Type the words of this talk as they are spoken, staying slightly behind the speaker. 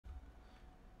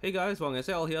Hey guys, Wang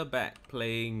SL here, back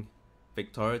playing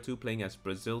Victoria 2, playing as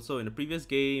Brazil. So in the previous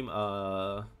game,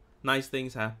 nice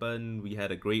things happened, we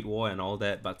had a great war and all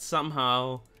that, but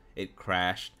somehow it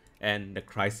crashed and the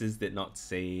crisis did not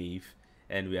save,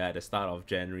 and we are at the start of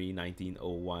January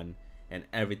 1901 and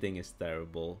everything is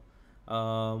terrible.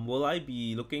 Will I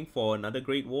be looking for another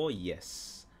great war?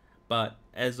 Yes. But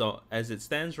as it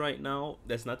stands right now,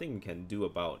 there's nothing we can do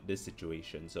about this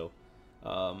situation. So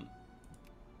um,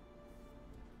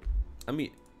 I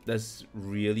mean, there's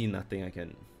really nothing I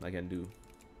can do.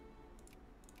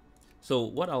 So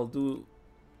what I'll do,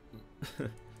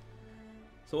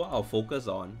 so what I'll focus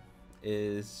on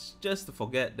is just to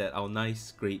forget that our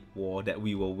nice great war that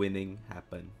we were winning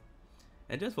happened,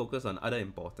 and just focus on other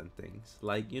important things,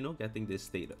 like getting this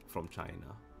state from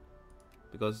China,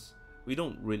 because we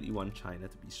don't really want China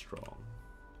to be strong.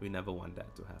 We never want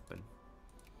that to happen,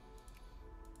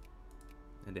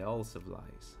 and they're all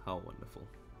civilized. How wonderful.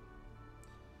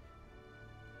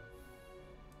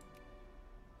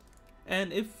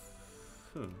 And if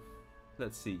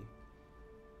let's see.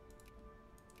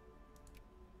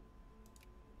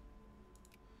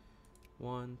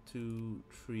 One, two,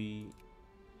 three.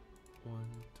 One,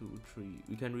 two, three.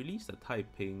 We can release the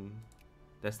Taiping.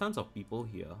 There's tons of people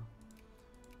here.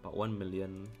 About 1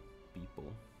 million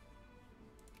people.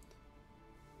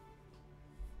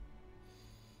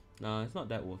 Nah, it's not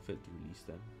that worth it to release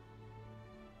them.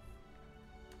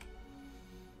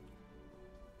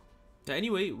 Yeah,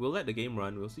 anyway, we'll let the game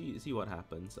run. We'll see what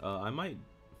happens. I might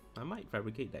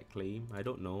fabricate that claim. I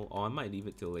don't know, or I might leave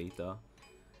it till later.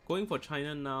 Going for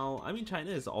China now. I mean, China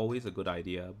is always a good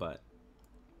idea, but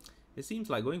it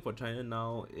seems like going for China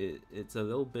now, it's a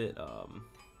little bit,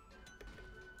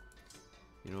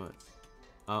 you know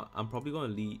what? I'm probably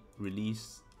going to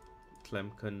release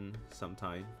Tlemcen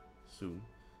sometime soon.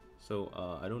 So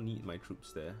I don't need my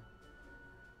troops there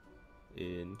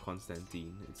in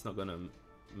Constantine. It's not going to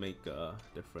make a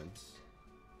difference.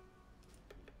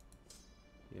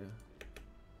 Yeah.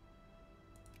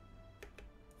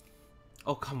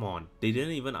 Oh, come on. They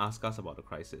didn't even ask us about the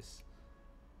crisis.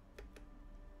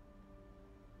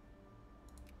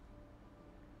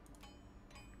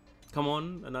 Come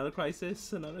on, another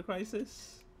crisis, another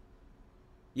crisis.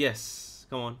 Yes,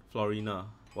 come on, Florina,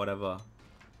 whatever.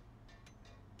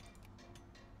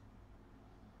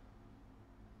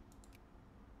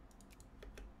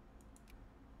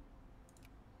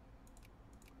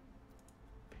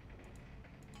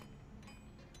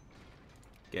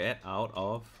 Get out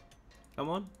of. Come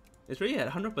on, it's really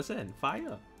at 100%.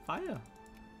 Fire, fire.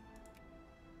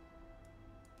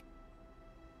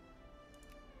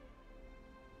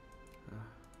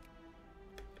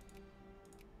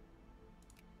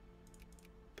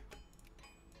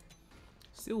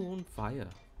 Still won't fire.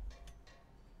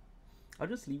 I'll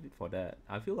just leave it for that.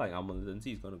 I feel like our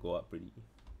militancy is gonna go up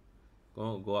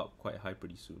quite high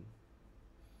pretty soon.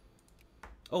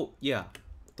 Oh yeah,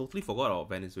 totally forgot about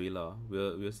Venezuela.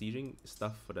 We're sieging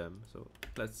stuff for them, so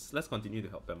let's continue to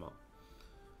help them out.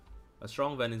 A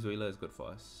strong Venezuela is good for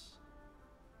us.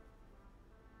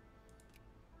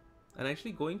 And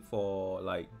actually going for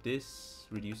like this,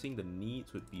 reducing the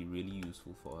needs would be really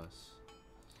useful for us.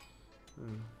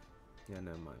 Yeah,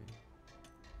 never mind.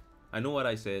 I know what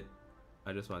I said.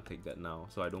 I just want to take that now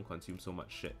so I don't consume so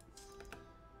much shit.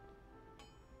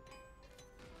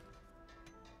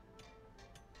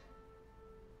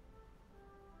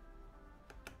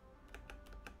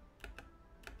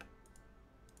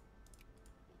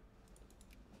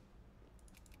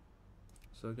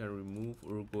 So I can remove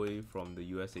Uruguay from the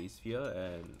USA sphere,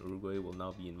 and Uruguay will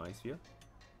now be in my sphere.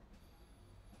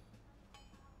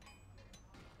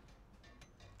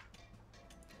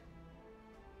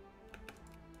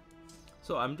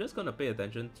 So I'm just gonna pay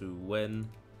attention to when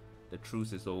the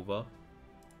truce is over.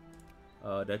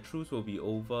 The truce will be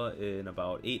over in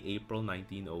about 8 April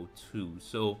 1902.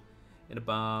 So in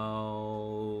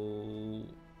about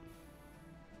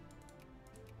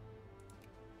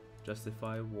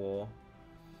justify war.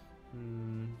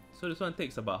 So this one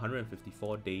takes about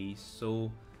 154 days. So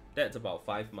that's about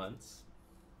 5 months.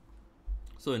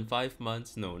 So in 5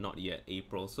 months, no, not yet,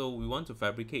 April. So we want to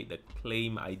fabricate the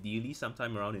claim ideally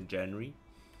sometime around in January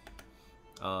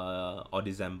or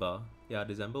December. Yeah,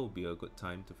 December would be a good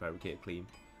time to fabricate a claim.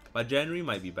 But January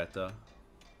might be better,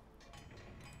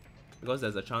 because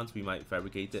there's a chance we might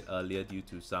fabricate it earlier due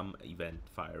to some event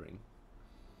firing,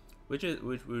 which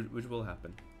will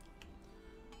happen.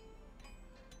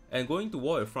 And going to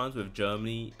war with France, with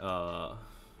Germany,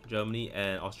 Germany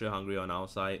and Austria-Hungary on our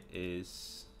side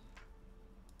is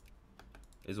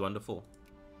wonderful.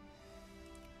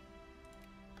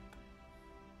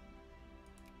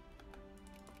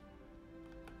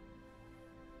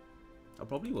 I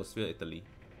probably will sphere Italy.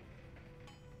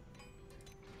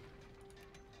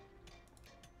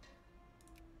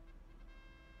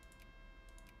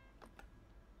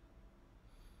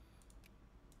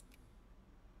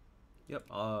 Yep,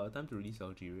 time to release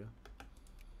Algeria.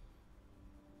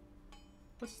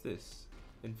 What's this?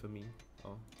 Infamy.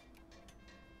 Oh.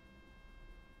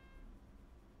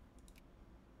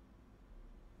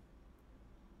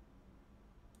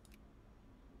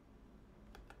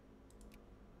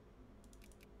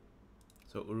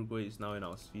 So Uruguay is now in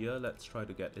our sphere. Let's try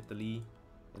to get Italy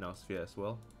in our sphere as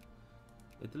well.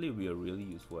 Italy will be a really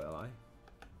useful ally.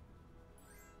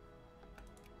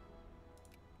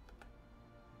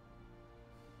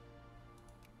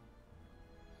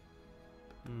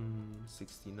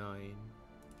 69.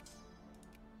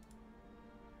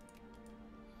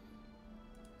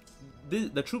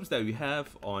 The troops that we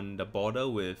have on the border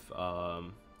with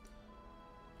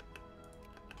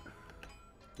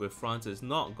France is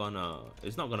not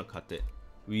gonna cut it.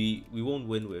 We won't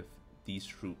win with these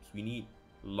troops. We need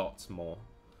lots more.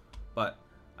 But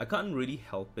I can't really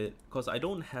help it because I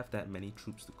don't have that many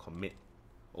troops to commit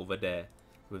over there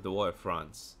with the war with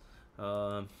France.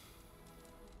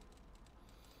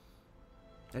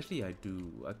 Actually, I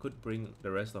do. I could bring the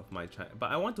rest of my China,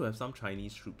 but I want to have some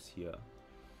Chinese troops here.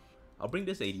 I'll bring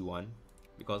this 81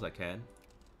 because I can.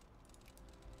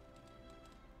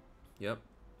 Yep.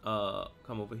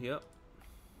 Come over here.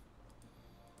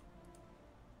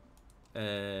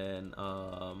 And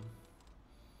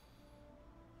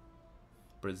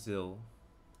Brazil.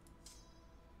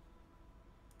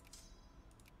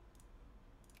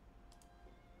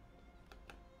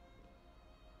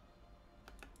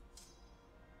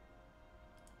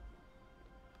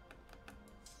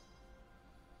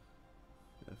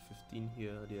 They have 15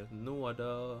 here. They have no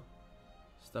other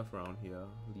stuff around here.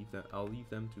 I'll leave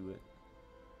them to it.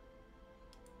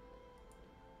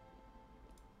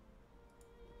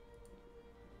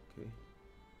 Okay.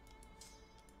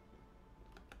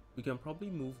 We can probably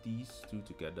move these two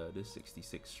together, this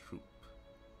 66 troop.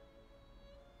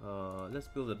 Let's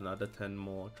build another 10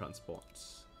 more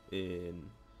transports in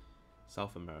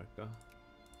South America.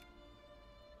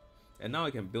 And now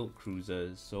I can build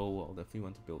cruisers, so I'll definitely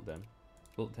want to build them.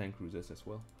 Build 10 cruisers as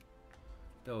well.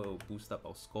 That will boost up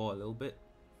our score a little bit.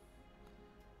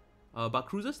 But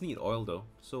cruisers need oil though,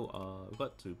 so we've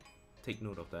got to take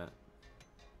note of that.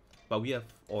 But we have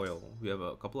oil. We have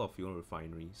a couple of fuel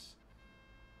refineries.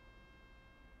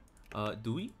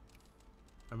 Do we?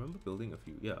 I remember building a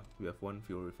few. Yeah, we have one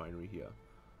fuel refinery here.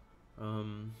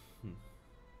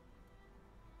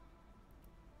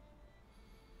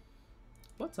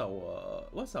 What's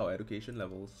our education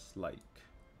levels like?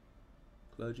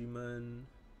 Clergyman,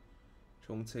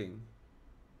 Chongqing.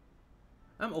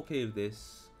 I'm okay with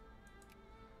this.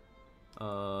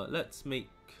 Let's make.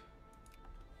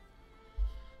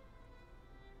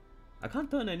 I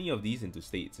can't turn any of these into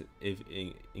states, if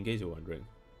in case you're wondering.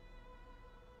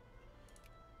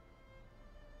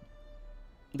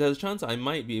 There's a chance I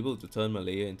might be able to turn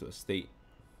Malaya into a state.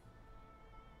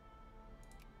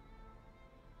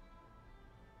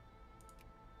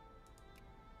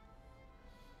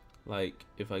 Like,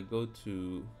 if I go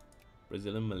to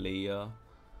Brazil and Malaya...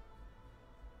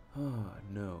 Oh,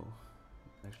 no.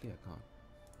 Actually, I can't.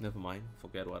 Never mind.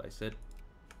 Forget what I said.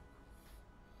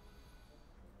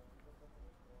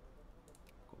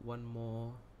 Got one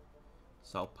more.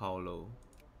 Sao Paulo.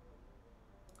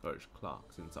 Courage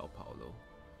Clark's in Sao Paulo.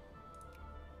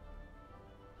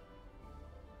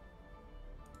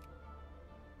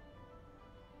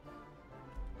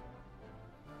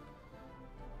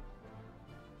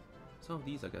 Some of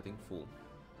these are getting full.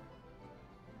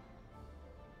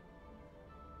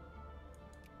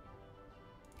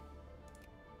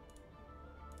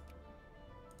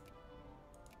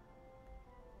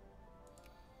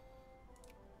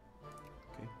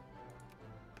 Okay.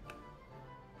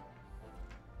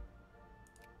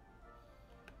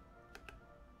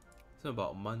 So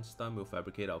about a month's time we'll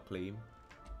fabricate our claim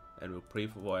and we'll pray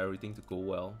for everything to go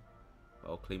well.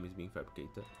 Our claim is being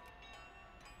fabricated.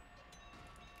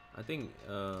 I think,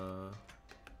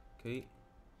 okay.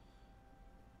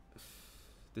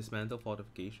 Dismantle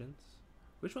fortifications.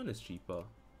 Which one is cheaper?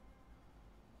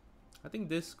 I think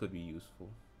this could be useful.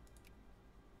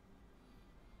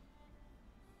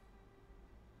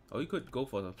 Or you could go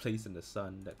for the place in the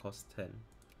sun that costs 10.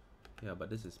 Yeah, but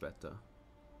this is better.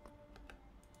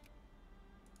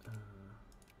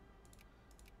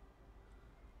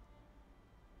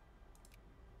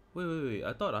 Wait.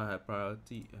 I thought I had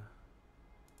priority.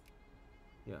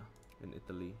 Yeah, in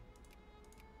Italy.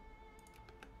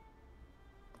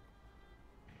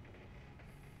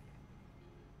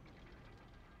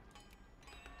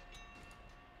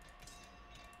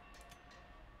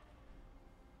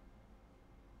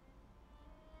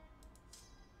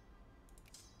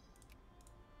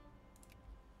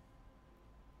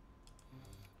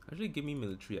 Actually, give me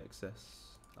military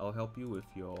access. I'll help you with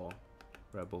your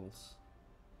rebels.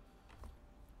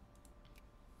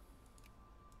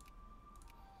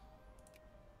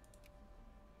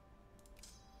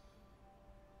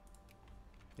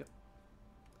 Yep.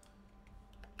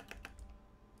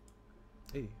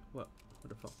 Hey, what? What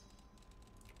the fuck?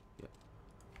 Yeah.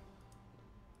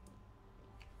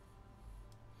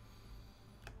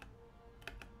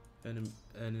 And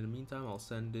in the meantime, I'll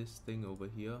send this thing over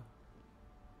here.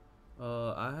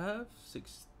 I have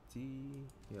 60.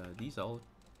 Yeah, these are all.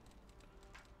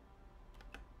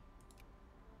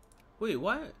 Wait,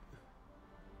 what?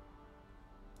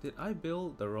 Did I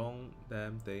build the wrong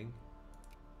damn thing?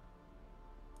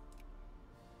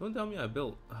 Don't tell me I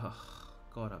built. Ugh,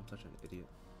 God, I'm such an idiot.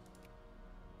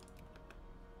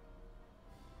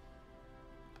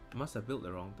 Must have built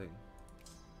the wrong thing.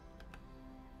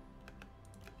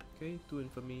 Okay, 2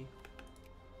 infamy.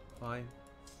 Fine.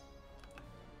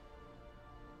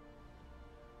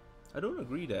 I don't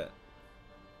agree that.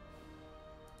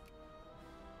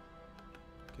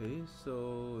 Okay,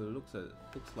 so it looks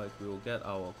like we'll get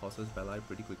our Casus Belli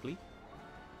pretty quickly.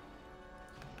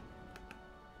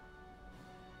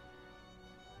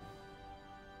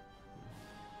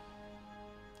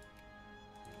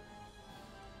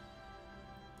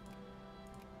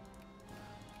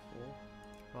 Four,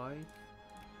 5,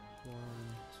 1,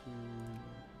 2,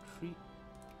 3.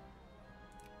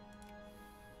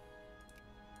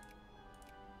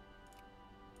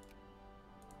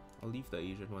 I'll leave the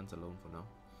Asian ones alone for now.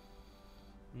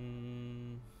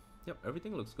 Yep,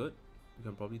 everything looks good. We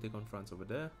can probably take on France over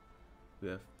there. We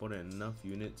have more than enough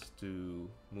units to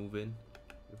move in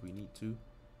if we need to.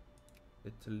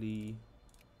 Italy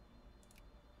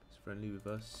is friendly with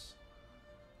us.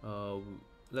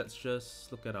 Let's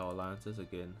just look at our alliances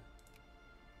again.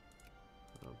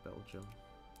 Belgium,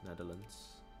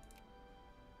 Netherlands,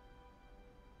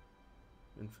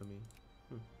 infamy.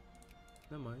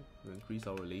 Never mind, we'll increase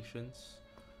our relations.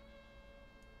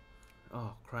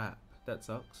 Oh crap, that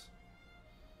sucks.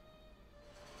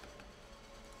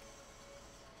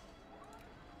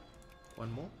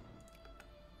 One more.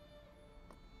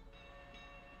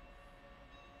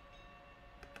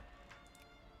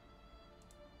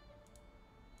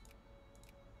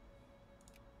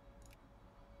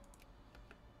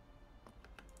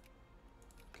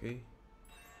 Okay.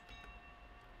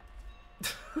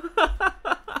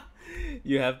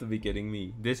 You have to be kidding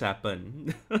me. This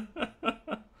happened.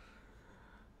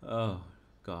 Oh,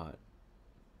 God.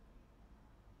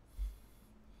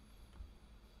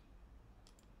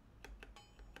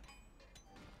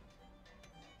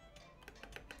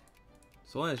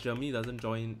 So long as Germany doesn't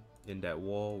join in that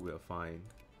war, we're fine.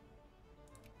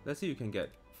 Let's see if you can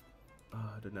get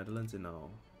the Netherlands in now.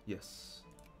 Yes.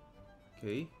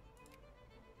 Okay.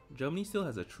 Germany still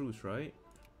has a truce, right?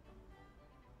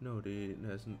 No, they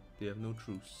have no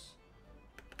truce.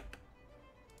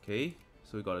 Okay,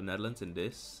 so we got the Netherlands in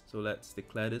this. So let's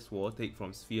declare this war. Take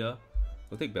from Sphere.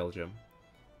 We'll take Belgium.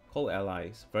 Call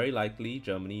allies. Very likely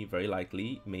Germany. Very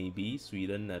likely maybe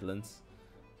Sweden, Netherlands.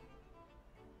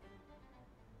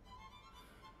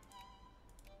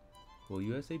 Will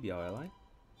USA be our ally?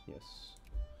 Yes.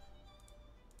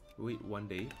 Wait 1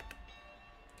 day.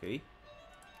 Okay.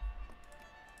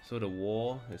 So the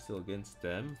war is still against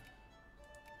them.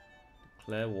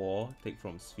 Declare war. Take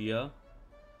from Sphere.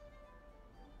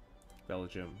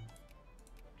 Belgium.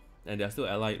 And they're still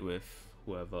allied with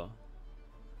whoever.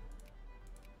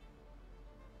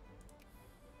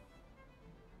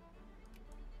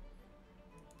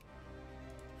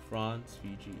 France,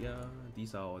 Fiji, yeah,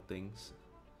 these are our things.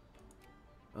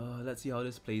 Let's see how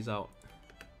this plays out.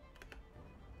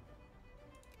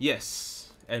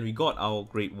 Yes! And we got our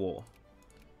Great War.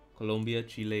 Colombia,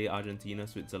 Chile, Argentina,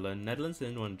 Switzerland. Netherlands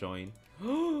didn't want to join.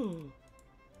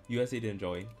 USA didn't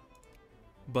join.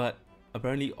 But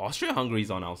apparently Austria-Hungary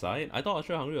is on our side. I thought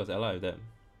Austria-Hungary was allied with them.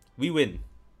 We win.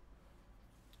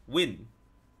 Win.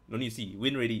 No need to see.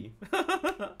 Win ready.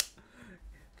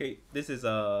 Okay, this is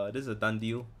a done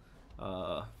deal.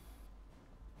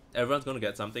 Everyone's gonna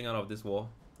get something out of this war.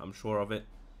 I'm sure of it.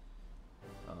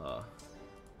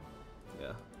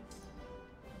 Yeah.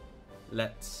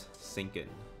 Let's sink in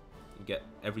and get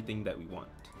everything that we want.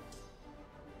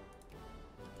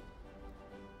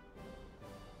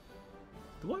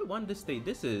 Do I want this state?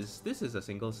 This is a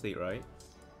single state, right?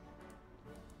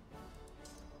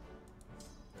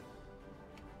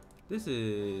 This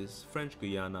is French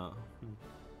Guiana.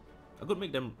 I could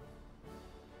make them.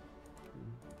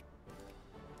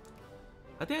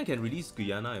 I think I can release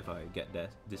Guyana if I get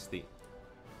this state.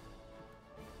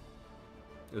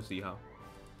 We'll see how.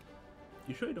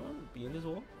 You sure you don't want to be in this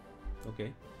war?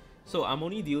 Okay. So I'm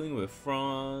only dealing with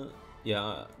France.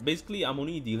 Yeah, basically I'm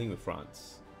only dealing with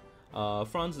France.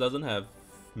 France doesn't have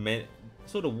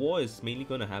so the war is mainly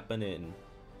going to happen in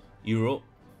Europe,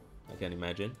 I can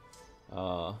imagine.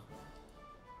 Uh,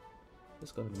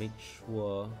 just gotta make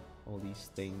sure all these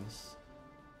things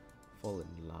fall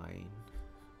in line.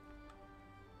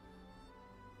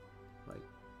 Like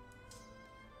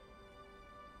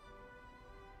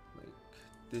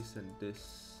this and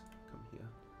this come here.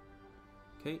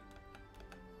 Okay,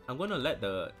 I'm gonna let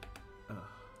the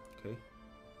okay.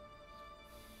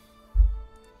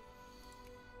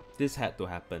 This had to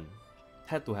happen.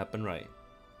 Had to happen, right?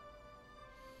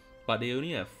 But they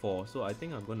only have 4, so I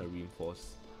think I'm gonna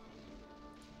reinforce.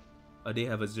 They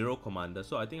have a 0 commander,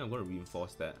 so I think I'm gonna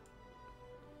reinforce that.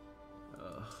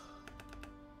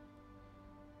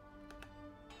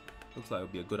 Looks like it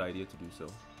would be a good idea to do so.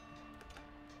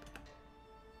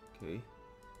 Okay.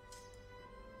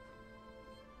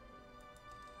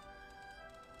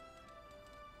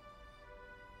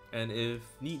 And if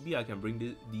need be, I can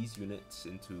bring these units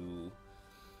into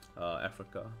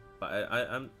Africa. But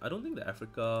I don't think the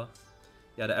Africa,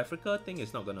 yeah, the Africa thing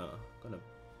is not gonna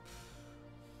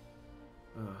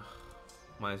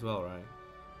might as well, right?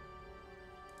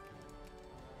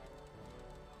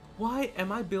 Why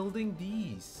am I building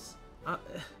these?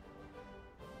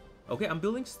 Okay, I'm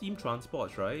building steam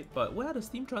transports, right? But where are the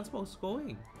steam transports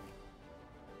going?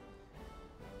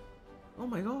 Oh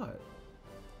my god.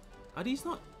 Are these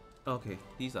not... Okay,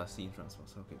 these are steam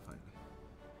transports. Okay, fine.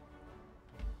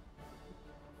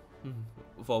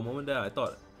 For a moment there, I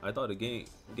thought the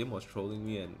game was trolling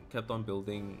me and kept on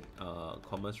building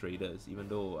commerce raiders, even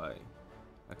though I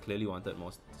clearly wanted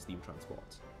more steam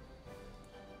transports.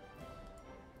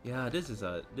 Yeah, this is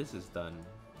done. This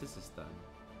is done.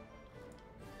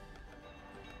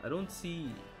 I don't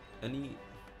see any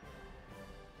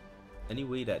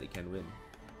way that it can win.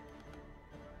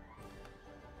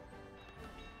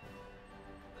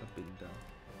 Up and down,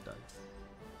 done.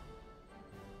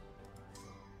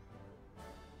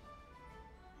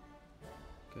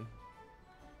 Okay.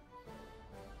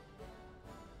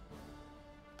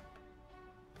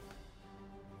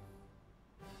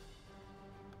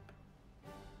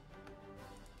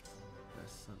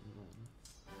 That's unknown.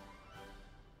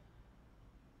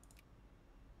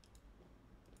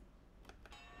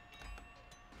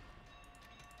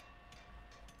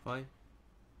 Fine.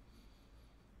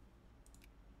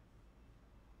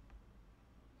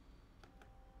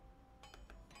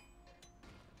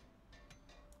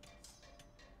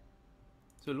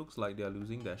 So it looks like they are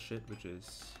losing their shit, which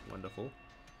is wonderful.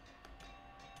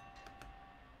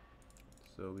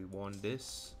 So we won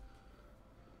this.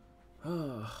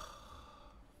 I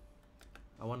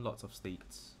want lots of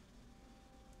states.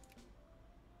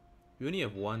 We only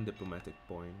have 1 diplomatic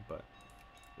point, but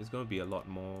it's going to be a lot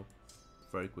more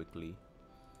very quickly.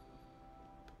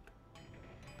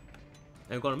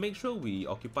 And we're going to make sure we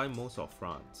occupy most of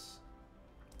France.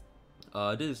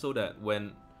 This is so that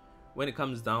when it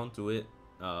comes down to it,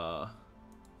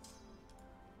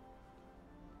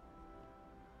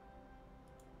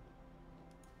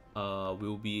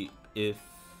 will be if...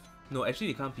 No, actually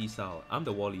they can't peace out. I'm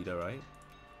the war leader, right?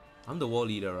 I'm the war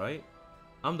leader, right?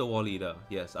 I'm the war leader.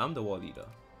 Yes, I'm the war leader.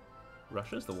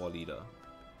 Russia's the war leader.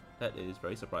 That is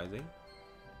very surprising.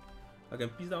 I can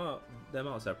peace them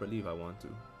out separately if I want to.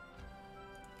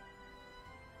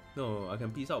 No, I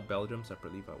can peace out Belgium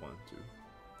separately if I want to.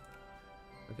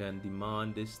 I can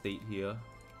demand this state here.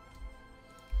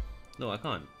 No, I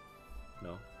can't.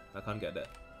 No, I can't get that.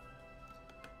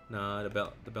 Nah,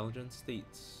 the Belgian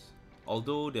states,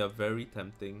 although they are very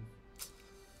tempting,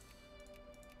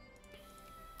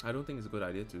 I don't think it's a good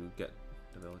idea to get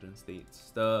the Belgian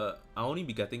states. I'll only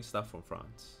be getting stuff from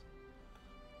France.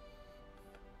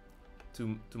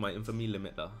 To my infamy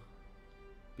limit lah.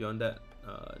 Beyond that,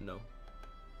 no.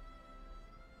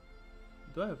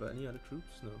 Do I have any other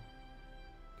troops? No.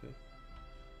 Okay.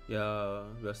 Yeah,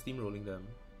 we are steamrolling them.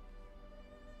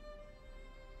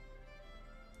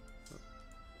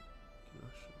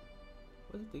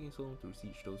 Why is it taking so long to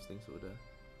siege those things over there?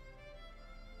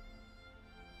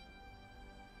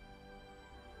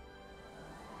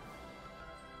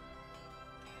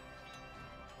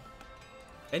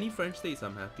 Any French states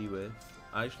I'm happy with.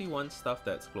 I actually want stuff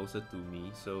that's closer to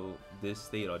me, so this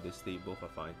state or this state, both are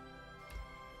fine.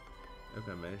 If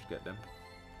I manage to get them.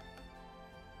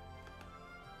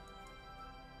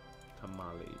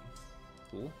 Tamale.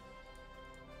 Cool.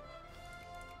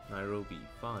 Nairobi,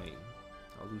 fine.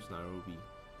 I'll lose Nairobi.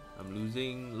 I'm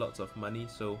losing lots of money,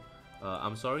 so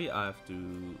I'm sorry I have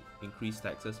to increase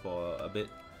taxes for a bit.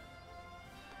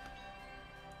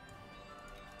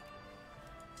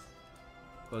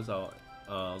 because our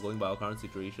going by our current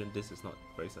situation, this is not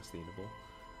very sustainable.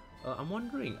 I'm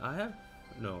wondering, I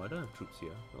don't have troops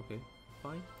here. Okay,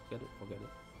 fine, forget it.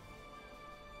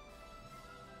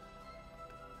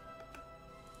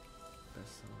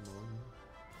 That's someone.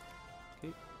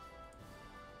 Okay.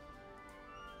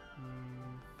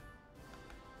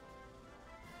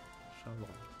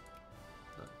 Shalom.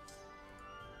 Done.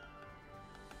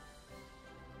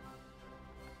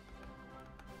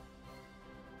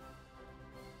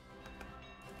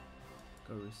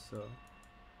 Carissa.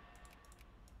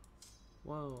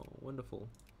 Wow, wonderful.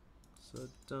 So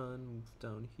done, move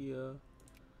down here.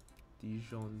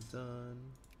 Dijon done.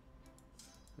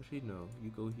 Actually no, you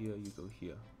go here, you go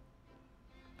here.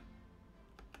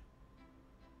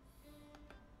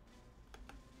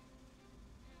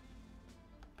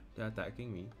 They're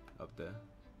attacking me up there.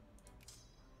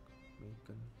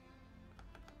 Macon.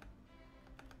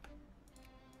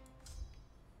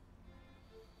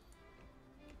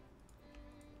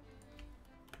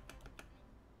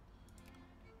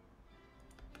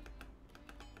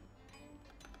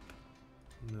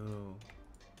 No.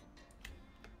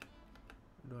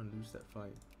 I don't want to lose that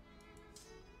fight.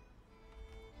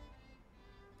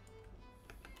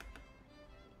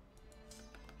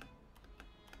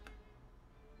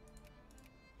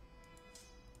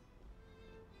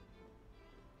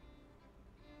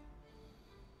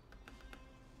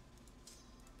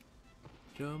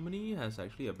 Germany has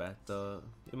actually a better...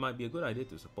 It might be a good idea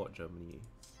to support Germany.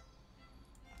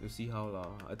 We'll see how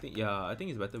lah. I think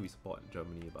it's better we support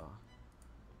Germany bah.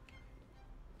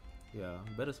 Yeah,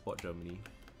 better support Germany.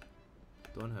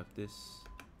 Don't have this.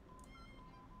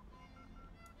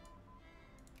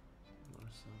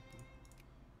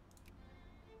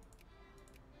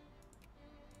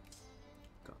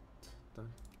 Got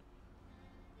done.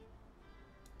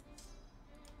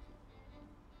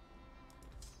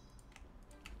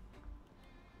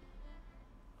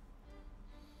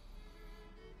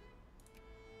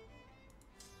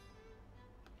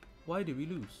 Why did we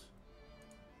lose?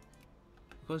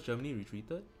 Because Germany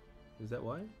retreated? Is that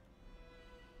why?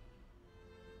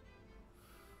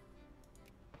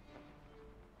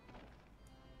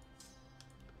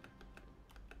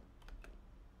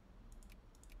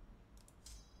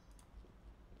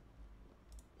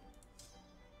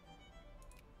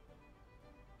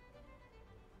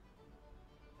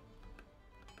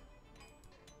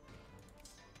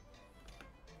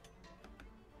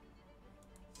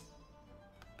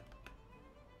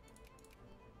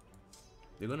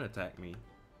 They're gonna attack me.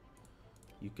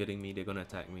 You kidding me? They're gonna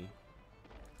attack me.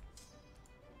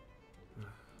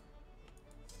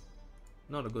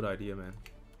 Not a good idea, man.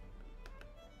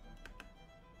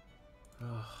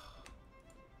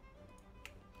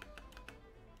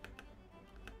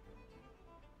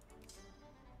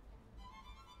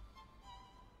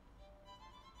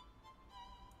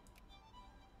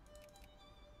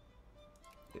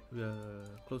 We're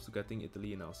close to getting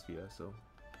Italy in our sphere, so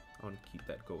I want to keep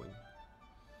that going.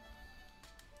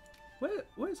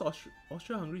 Where is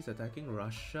Austria-Hungary is attacking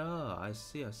Russia? I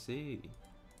see.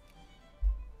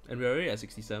 And we're already at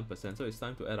 67%, so it's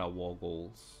time to add our war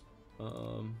goals.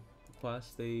 Class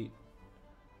state,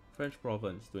 French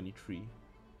province 23.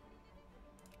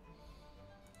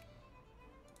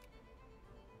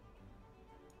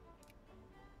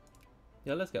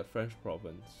 Yeah, let's get French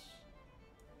province.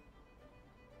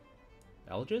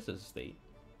 Algiers is a state.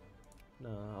 No,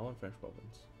 I want French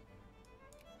province.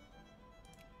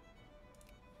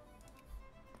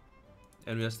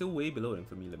 And we are still way below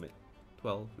infamy limit.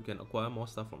 12. We can acquire more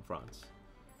stuff from France.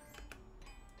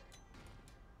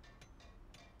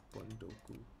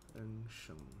 Bondoku and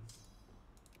Shang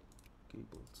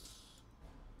Gables.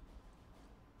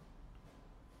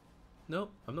 No,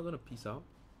 I'm not gonna peace out.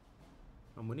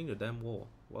 I'm winning the damn war.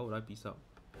 Why would I peace out?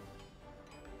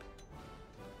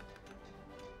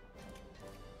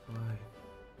 Fine.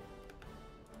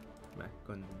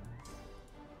 Macon.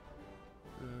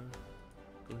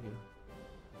 Go here.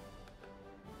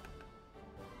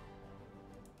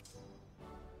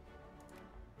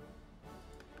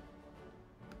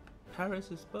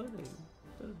 Paris is burning.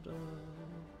 Da-da-da.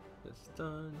 That's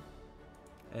done.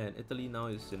 And Italy now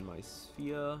is in my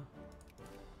sphere.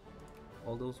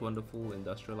 All those wonderful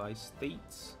industrialized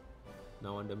states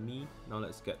now under me. Now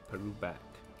let's get Peru back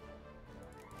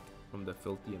from the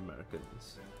filthy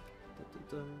Americans.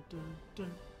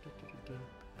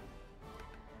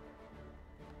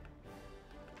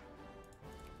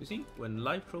 You see, when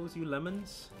life throws you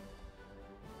lemons,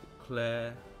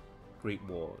 declare great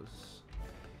wars.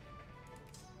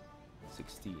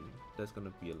 16. That's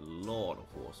gonna be a lot of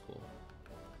war score.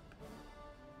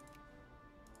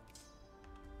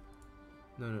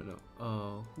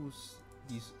 No. Who's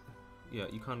these? Yeah,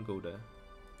 you can't go there.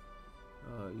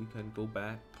 You can go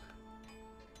back.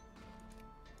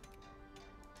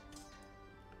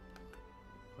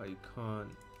 But you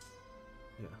can't.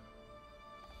 Yeah.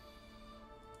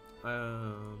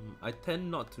 I tend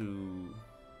not to.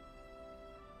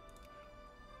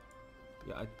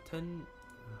 Yeah, I tend.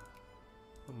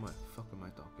 What the fuck am I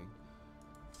talking?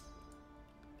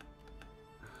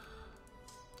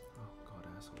 Oh god,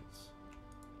 assholes.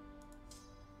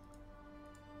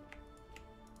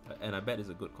 And I bet it's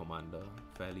a good commander,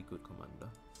 fairly good commander.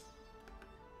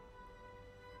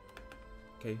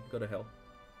 Okay, go to hell.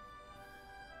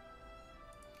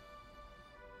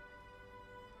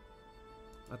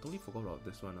 I totally forgot about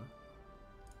this one, huh?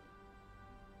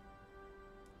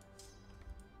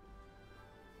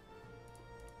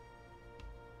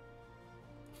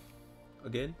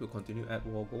 Again, we'll continue add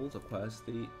war goals, acquire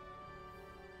state,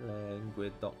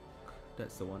 Languedoc.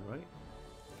 That's the one, right?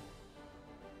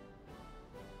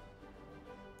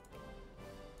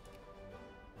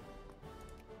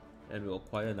 And we'll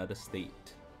acquire another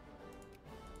state.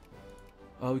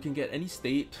 We can get any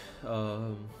state.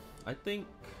 I think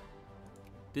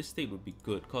this state would be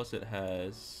good because it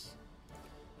has,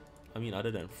 I mean, other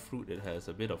than fruit, it has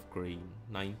a bit of grain.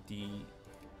 90,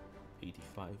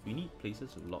 85. We need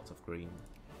places with lots of grain.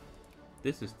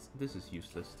 This is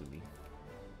useless to me.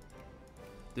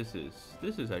 This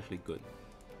is actually good.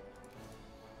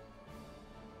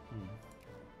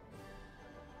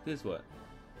 This is what?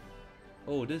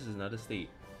 Oh, this is another state.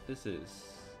 This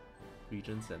is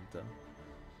region center.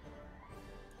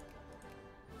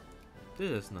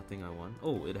 This is nothing I want.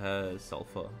 Oh, it has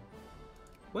sulfur.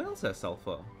 What else has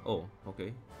sulfur? Oh,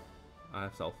 okay. I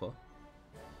have sulfur.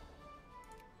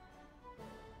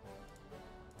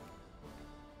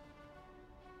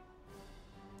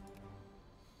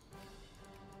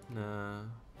 Nah.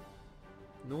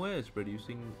 Nowhere is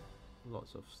producing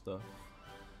lots of stuff.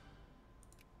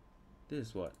 This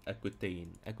is what?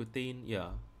 Aquitaine. Aquitaine,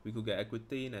 yeah. We could get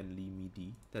Aquitaine and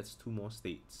Limidi. That's 2 more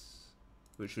states.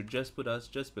 Which should just put us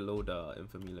just below the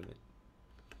infamy limit.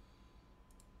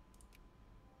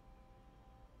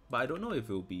 But I don't know if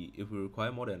we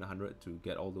require more than 100 to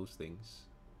get all those things.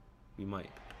 We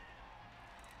might.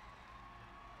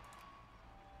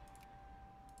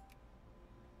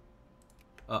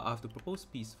 I have to propose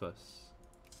peace first.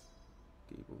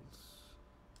 Gables.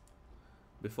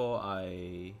 Before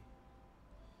I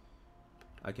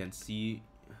can see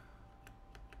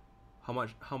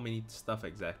how many stuff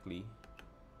exactly.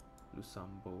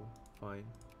 Lusambo, fine.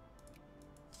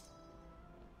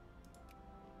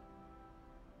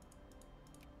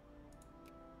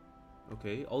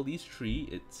 Okay, all these 3,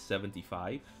 it's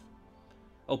 75.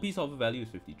 Oh, peace offer value is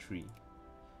 53.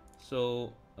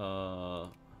 So,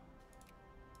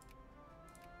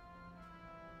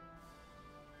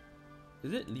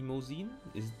 is it Limousine?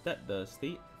 Is that the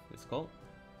state it's called?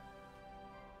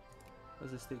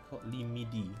 What's the state called?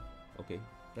 Limidi. Okay,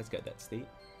 let's get that state.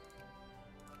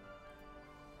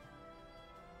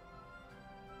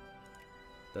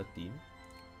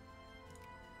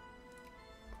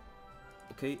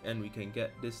 Okay, and we can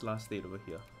get this last state over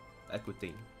here,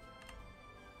 Aquitaine.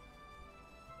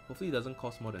 Hopefully it doesn't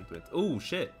cost more than 20. Oh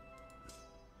shit!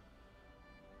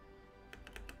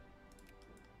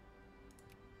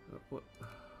 What?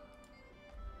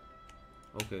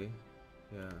 Okay,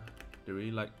 yeah, they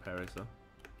really like Paris, huh?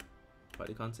 But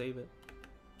they can't save it.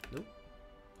 Nope.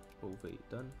 Ovate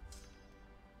done.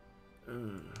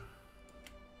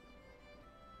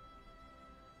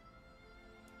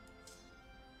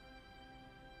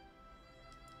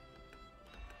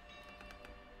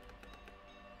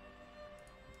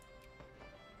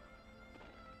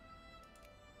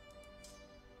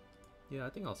 Yeah, I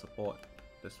think I'll support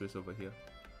the Swiss over here.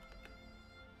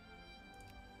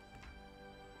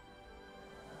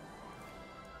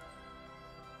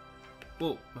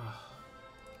 Whoa.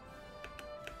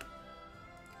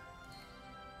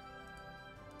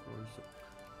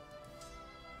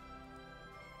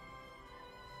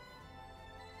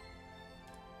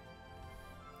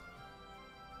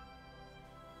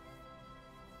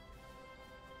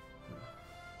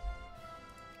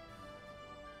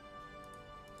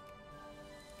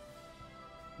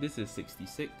 This is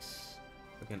 66.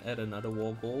 I can add another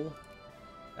war goal.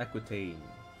 Aquitaine.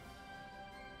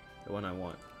 The one I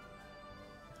want.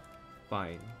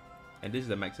 Fine. And this is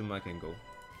the maximum I can go.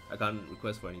 I can't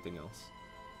request for anything else.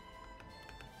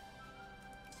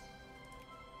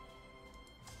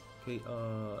 Okay,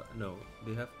 no.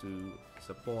 They have to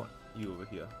support you over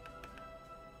here.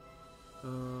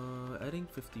 Adding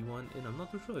 51 in. I'm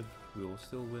not too sure if we'll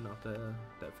still win after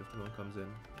that 51 comes in.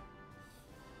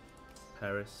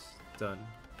 Paris, done.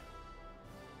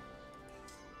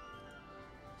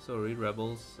 So already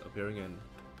rebels appearing in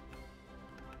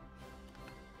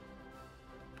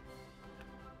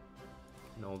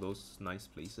all those nice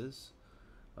places,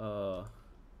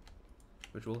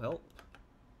 which will help,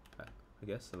 I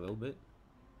guess, a little bit.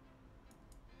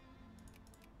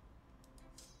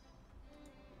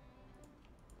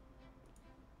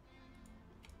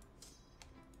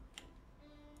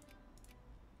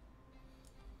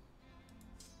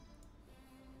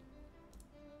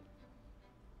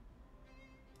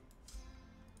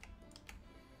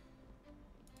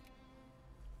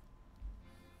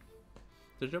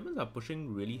 The Germans are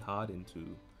pushing really hard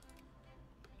into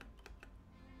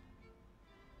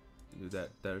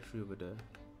that territory over there.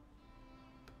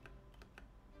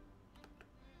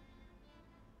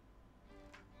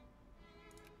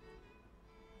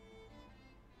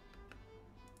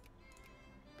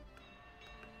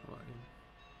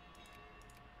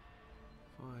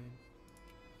 Fine.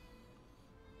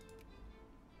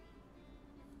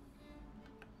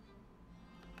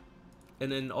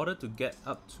 And in order to get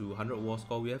up to 100 war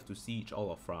score, we have to siege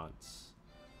all of France.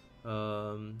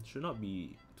 Should not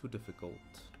be too difficult,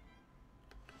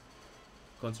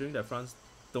 considering that France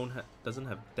doesn't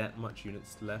have that much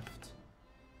units left.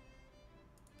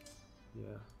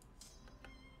 Yeah.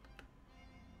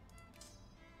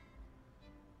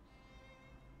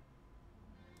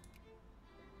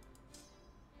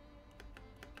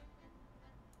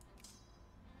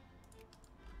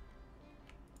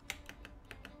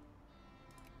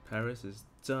 Paris is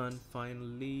done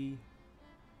finally.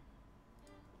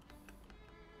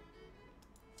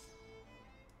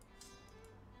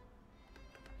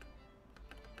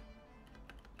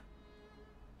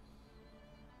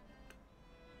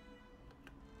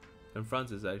 And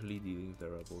France is actually dealing with the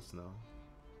rebels now.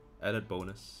 Added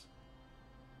bonus.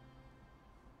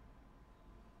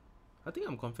 I think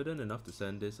I'm confident enough to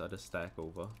send this other stack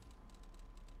over.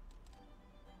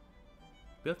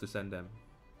 We have to send them.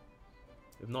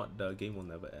 If not, the game will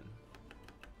never end.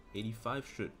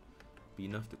 85 should be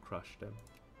enough to crush them.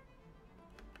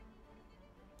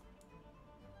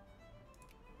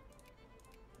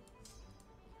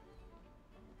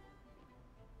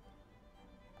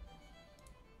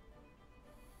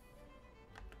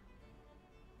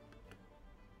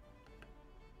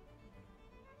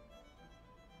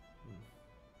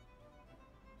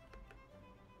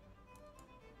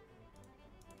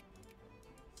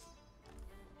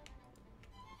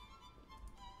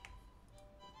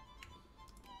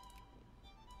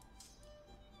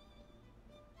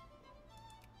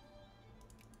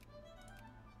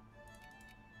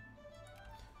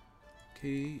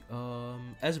 Okay,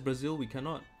 as Brazil, we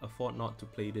cannot afford not to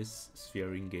play this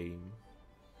sphering game.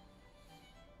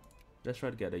 Let's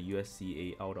try to get a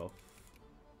USCA out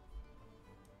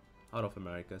of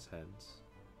America's hands.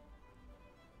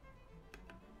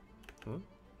 Huh?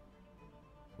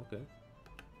 Okay.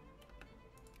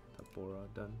 Tapora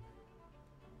done.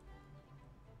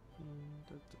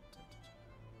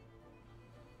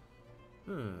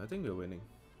 I think we're winning.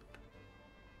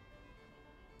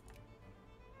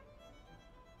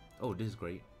 Oh, this is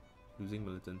great. Losing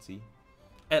militancy.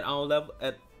 At our level,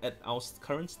 at our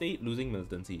current state, losing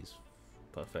militancy is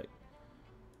perfect.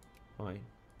 Fine.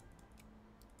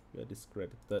 We are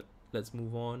discredited. Let's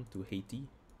move on to Haiti.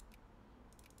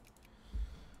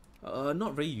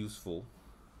 Not very useful,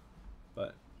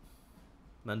 but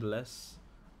nonetheless,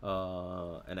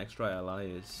 an extra ally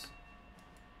is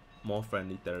more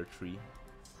friendly territory,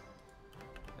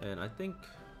 and I think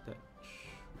that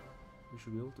we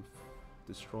should be able to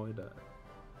destroy the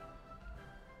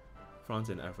France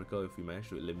in Africa if we manage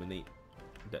to eliminate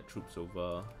that troops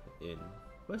over in,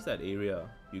 where's that area?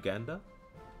 Uganda?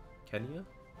 Kenya?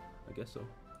 I guess so.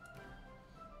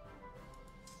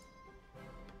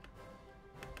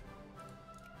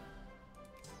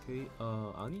 Okay,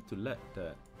 I'll need to let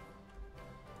that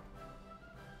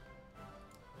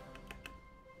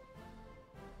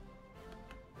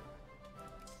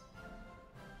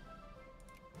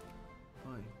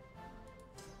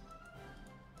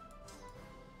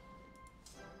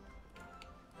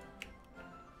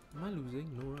Am I losing?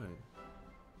 No, right?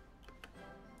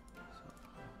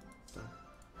 So,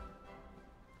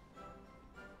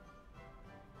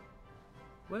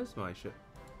 where's my ship?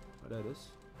 Oh, there it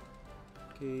is.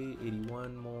 Okay,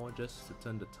 81 more just to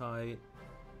turn the tide.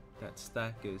 That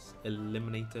stack is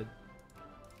eliminated.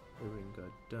 Iringa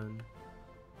done.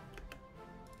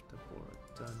 Tapora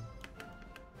done.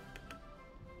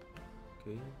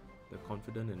 Okay, they're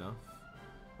confident enough.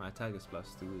 My attack is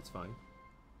 +2, it's fine.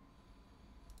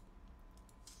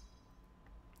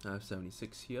 I have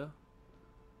 76 here.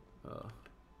 Okay.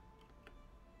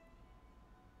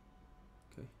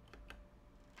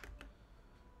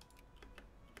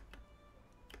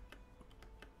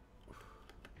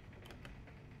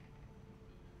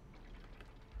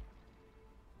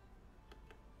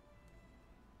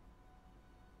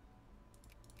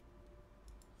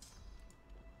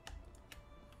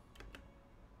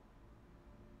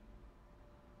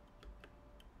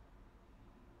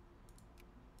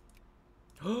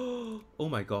 Oh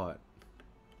my god.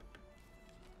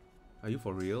 Are you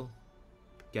for real?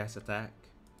 Gas attack?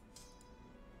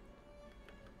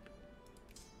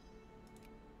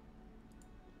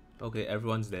 Okay,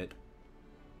 everyone's dead.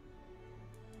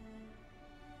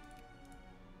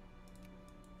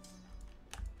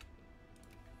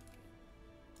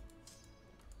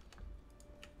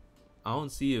 I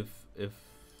don't see if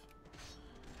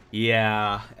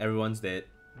yeah, everyone's dead.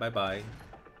 Bye bye.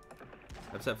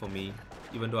 Except for me.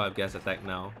 Even though I have gas attack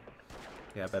now.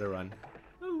 Yeah, better run.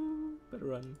 Ooh, better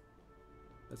run.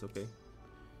 That's okay.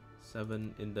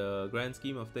 7 in the grand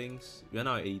scheme of things. We are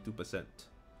now at 82%. A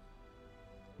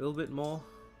little bit more.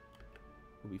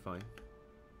 We'll be fine.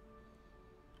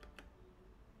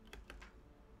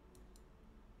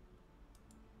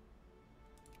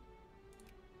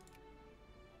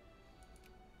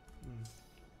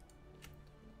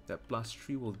 That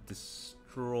 +3 will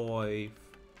destroy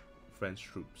French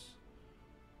troops.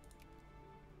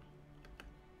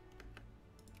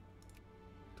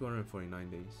 249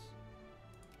 days.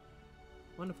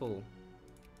 Wonderful.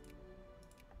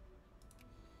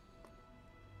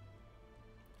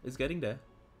 It's getting there.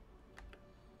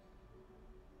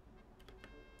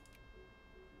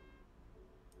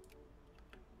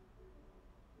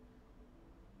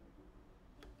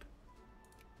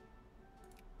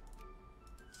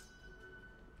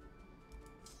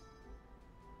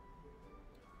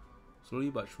 Slowly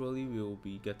but surely we'll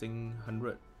be getting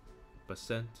 100%,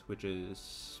 which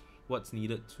is what's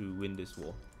needed to win this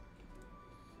war.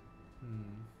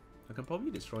 I can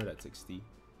probably destroy that 60.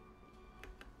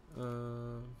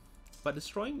 But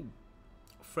destroying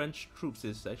French troops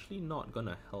is actually not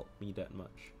gonna help me that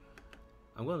much.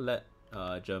 I'm gonna let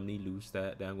Germany lose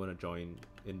that, then I'm gonna join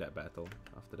in that battle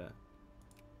after that.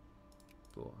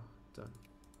 Cool, done.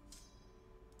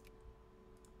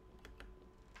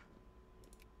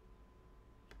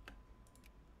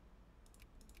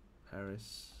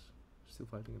 Paris, still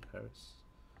fighting in Paris.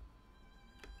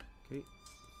 Okay.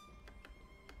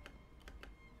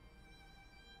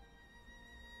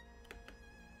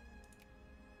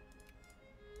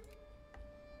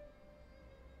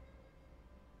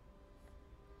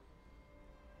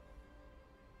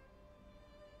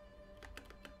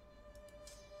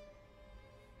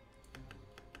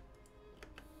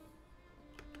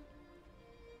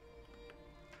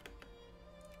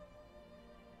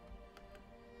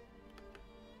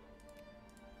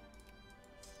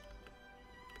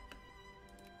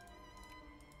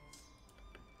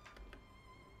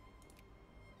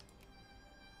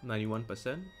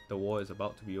 %. The war is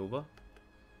about to be over.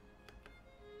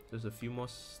 There's a few more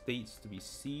states to be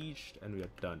sieged and we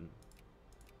are done.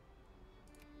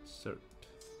 Cert.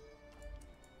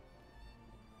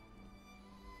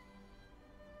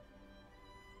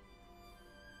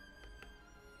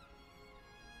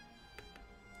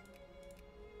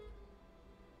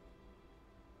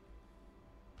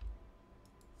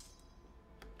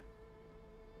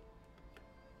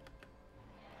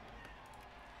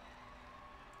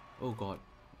 Oh god.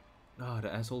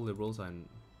 The asshole liberals are in...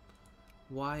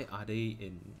 Why are they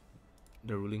in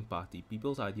the ruling party?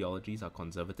 People's ideologies are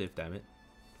conservative, damn it.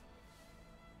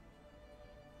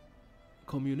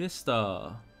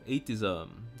 Comunista,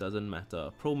 atheism, doesn't matter.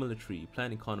 Pro-military,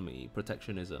 planned economy,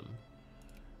 protectionism.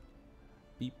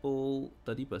 People,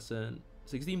 30%,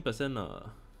 16%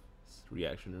 are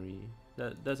reactionary.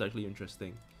 That's actually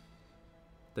interesting.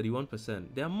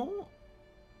 31%. There are more...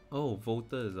 Oh,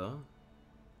 voters,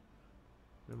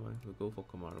 Never mind, we'll go for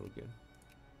Kamaru again.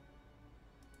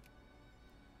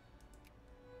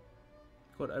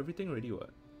 Got everything ready, what?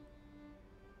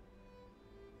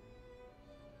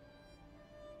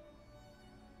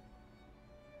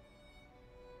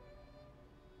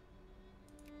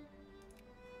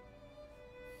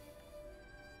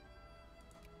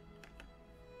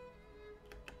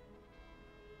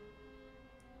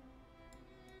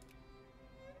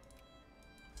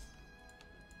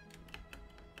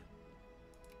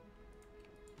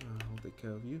 I'll take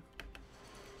care of you.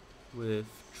 With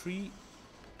 3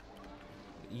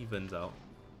 evens out.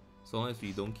 So long as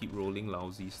we don't keep rolling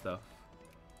lousy stuff.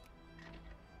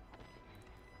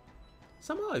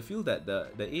 Somehow I feel that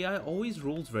the AI always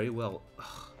rolls very well. Ugh.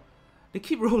 They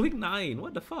keep rolling 9.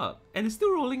 What the fuck? And it's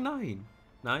still rolling 9.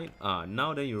 9? Ah,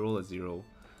 now then you roll a 0.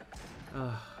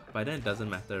 By then it doesn't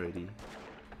matter already.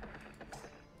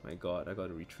 My god, I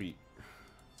gotta retreat.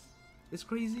 It's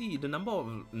crazy. The number of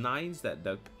 9s that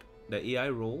the AI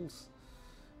rolls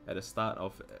at the start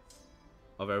of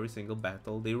every single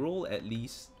battle. They roll at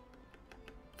least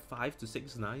 5 to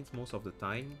 6 9s most of the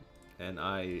time. And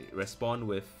I respond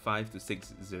with 5 to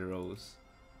 6 zeros.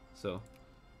 So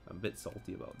I'm a bit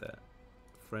salty about that.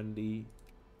 Friendly.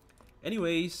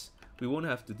 Anyways, we won't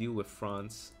have to deal with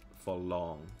France for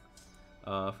long.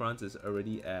 France is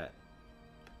already at...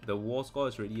 The war score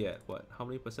is already at what? How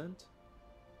many percent?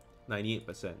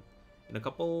 98%. In a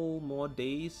couple more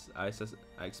days, I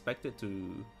expect it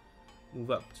to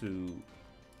move up to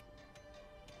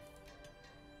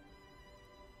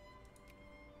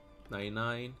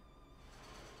 99.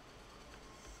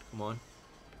 Come on.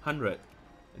 100.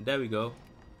 And there we go.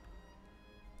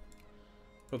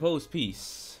 Proposed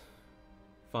peace.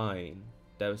 Fine.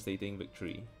 Devastating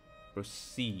victory.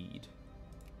 Proceed.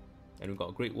 And we got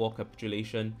a Great War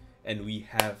capitulation, and we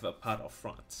have a part of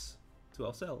France to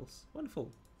ourselves.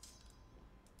 Wonderful.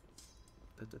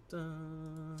 Da, da, da.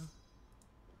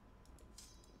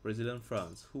 Brazilian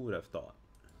France. Who would have thought?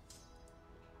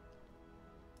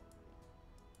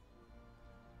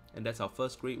 And that's our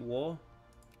first Great War.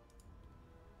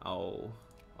 Our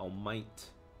might,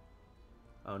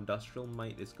 our industrial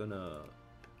might is gonna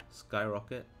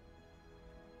skyrocket.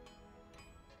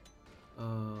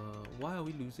 Why are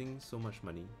we losing so much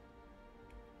money?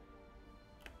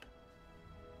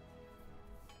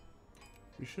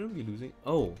 We shouldn't be losing.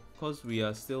 Oh, because we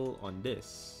are still on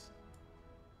this.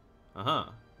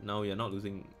 Aha, now we are not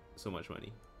losing so much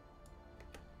money.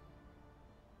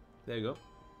 There you go.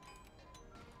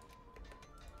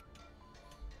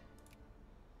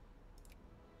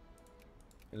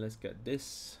 And let's get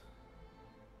this.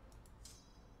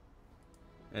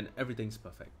 And everything's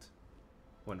perfect.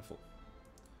 Wonderful.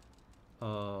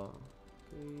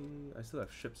 Okay, I still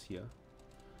have ships here.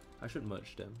 I should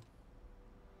merge them.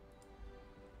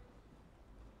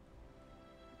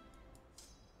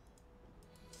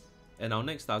 And our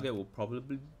next target will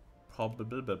probably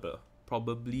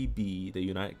be the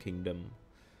United Kingdom.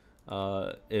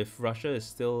 If Russia is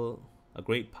still a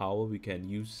great power, we can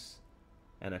use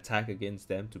an attack against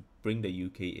them to bring the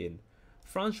UK in.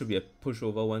 France should be a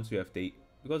pushover once we have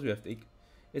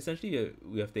essentially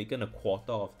we have taken a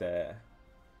quarter of their,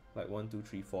 like 1 2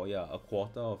 3 4, yeah, a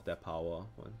quarter of their power.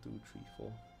 1 2 3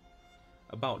 4,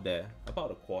 about there, about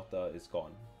a quarter is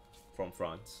gone from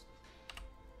France.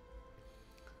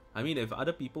 I mean, if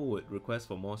other people would request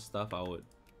for more stuff, I would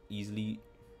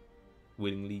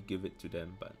willingly give it to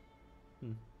them, but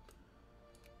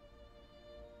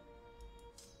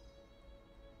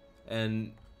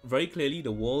And very clearly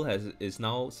the world is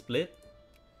now split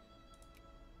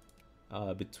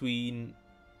between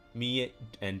me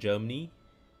and Germany,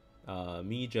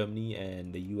 Germany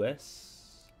and the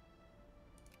US,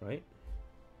 right?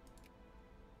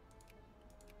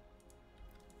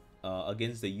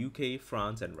 Against the UK,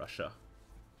 France, and Russia.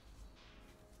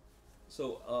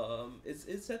 So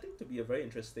it's setting to be a very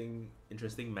interesting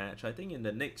match. I think in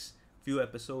the next few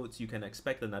episodes you can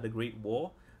expect another great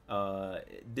war.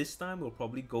 This time we'll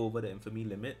probably go over the infamy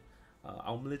limit.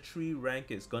 Our military rank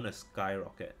is gonna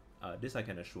skyrocket. This I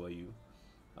can assure you.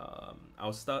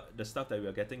 The stuff that we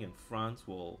are getting in France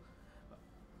will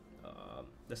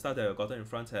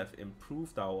have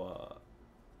improved our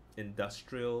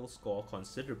industrial score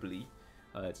considerably.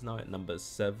 It's now at number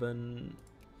 7.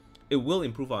 It will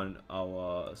improve on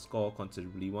our score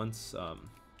considerably once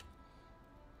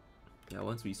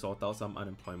once we sort out some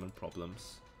unemployment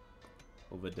problems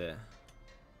over there.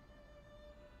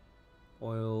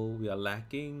 Oil, we are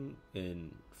lacking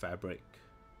in fabric.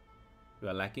 We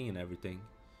are lacking in everything.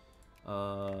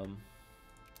 And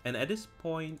at this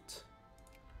point,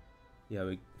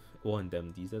 yeah, war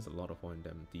indemnities. There's a lot of war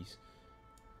indemnities.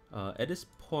 At this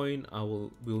point,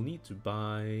 we'll need to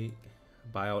buy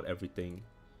out everything.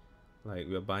 Like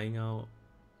we're buying out.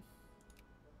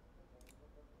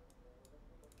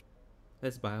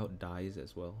 Let's buy out dyes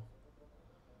as well.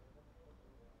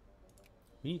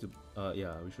 We need to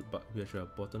yeah, we should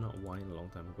have bought out wine a long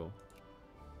time ago.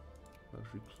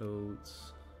 Luxury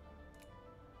clothes.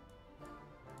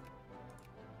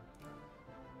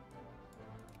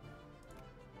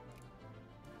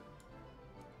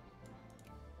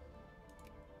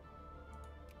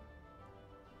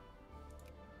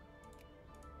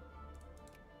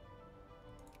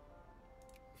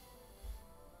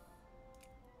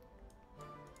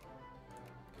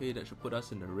 Okay, that should put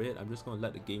us in the red. I'm just gonna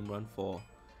let the game run for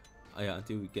Yeah,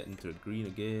 until we get into the green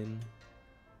again.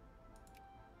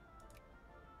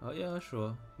 Yeah,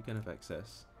 sure, you can have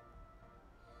access.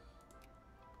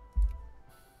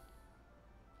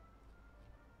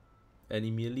 And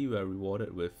immediately we are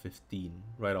rewarded with 15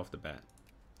 right off the bat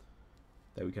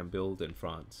that we can build in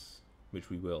France, which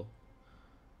we will.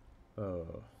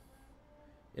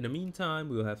 In the meantime,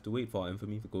 we'll have to wait for our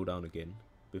infamy to go down again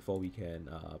before we can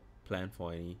plan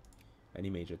for any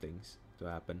major things to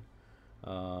happen.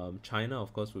 China,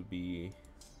 of course, would be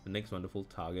the next wonderful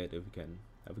target if we can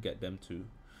ever get them to.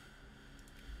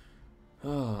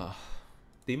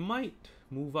 They might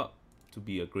move up to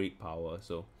be a great power,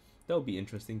 so that will be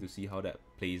interesting to see how that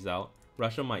plays out.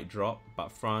 Russia might drop,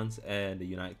 but France and the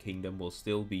United Kingdom will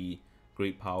still be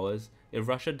great powers. If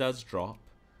Russia does drop,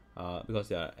 because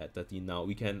they are at 13 now,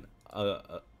 we can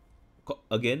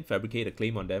again fabricate a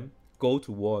claim on them, go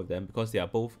to war with them, because they're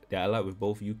allied with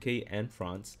both UK and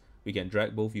France. We can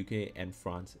drag both UK and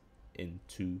France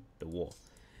into the war,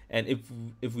 and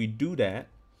if we do that,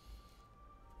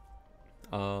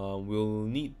 we'll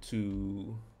need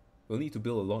to build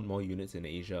a lot more units in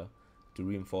Asia to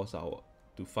reinforce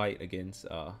to fight against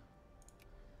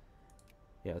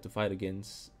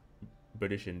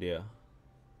British India,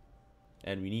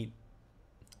 and we need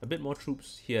a bit more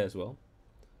troops here as well,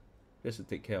 just to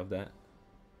take care of that.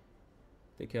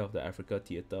 Take care of the Africa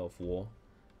theater of war.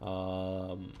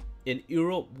 In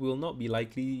Europe, we'll not be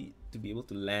likely to be able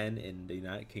to land in the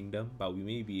United Kingdom, but we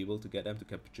may be able to get them to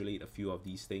capitulate a few of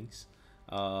these things.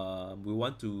 We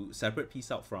want to separate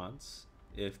peace out France,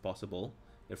 if possible.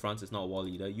 If France is not a war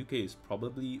leader, UK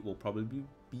will probably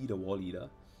be the war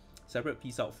leader. Separate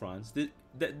peace out France. This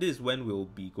is when we'll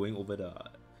be going over the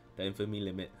infamy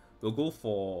limit. We'll go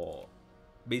for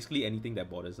basically anything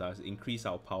that bothers us. Increase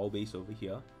our power base over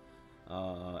here,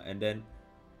 and then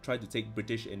try to take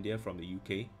British India from the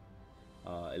UK.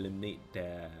 Eliminate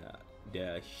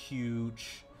their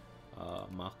huge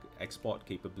export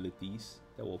capabilities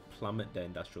that will plummet their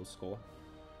industrial score.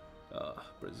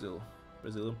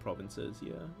 Brazilian provinces,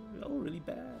 yeah, they're all really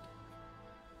bad.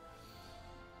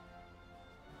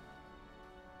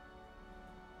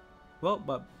 Well,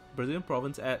 but Brazilian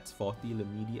province adds 40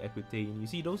 Lamidi Aquitaine. You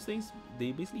see, those things,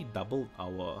 they basically doubled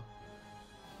our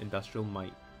industrial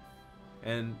might.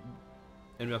 And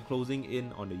we are closing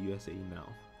in on the USA now.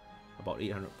 About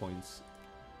 800 points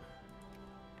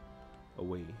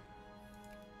away.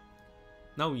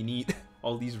 Now we need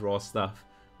all these raw stuff.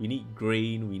 We need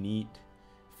grain, we need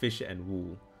fish and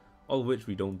wool, all of which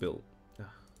we don't build. I'll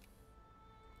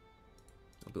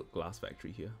build glass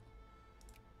factory here.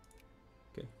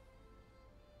 Okay.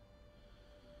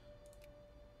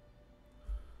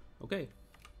 Okay,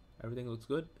 everything looks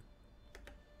good.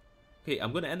 Okay,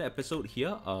 I'm gonna end the episode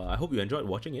here. I hope you enjoyed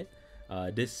watching it.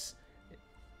 This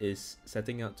is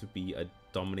setting out to be a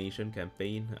domination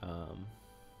campaign.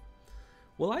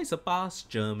 Will I surpass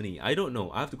Germany? I don't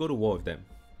know. I have to go to war with them.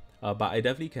 But I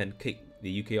definitely can kick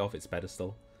the UK off its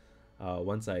pedestal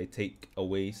once I take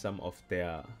away some of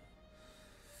their...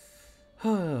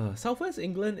 Southwest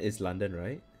England is London,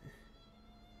 right?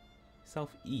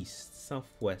 Southeast,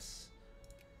 southwest.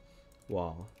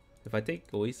 Wow. If I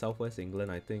take away Southwest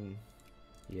England, I think...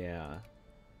 Yeah.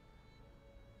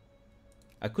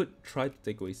 I could try to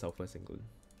take away Southwest England.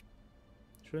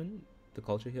 Shouldn't the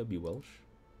culture here be Welsh?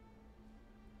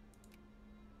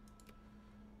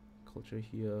 Culture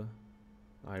here,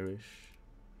 Irish,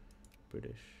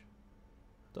 British.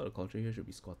 I thought the culture here should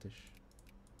be Scottish.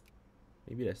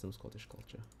 Maybe there's no Scottish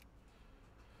culture.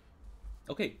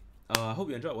 Okay, I hope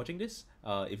you enjoyed watching this.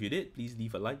 If you did, please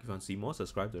leave a like if you want to see more,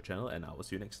 subscribe to the channel, and I will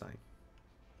see you next time.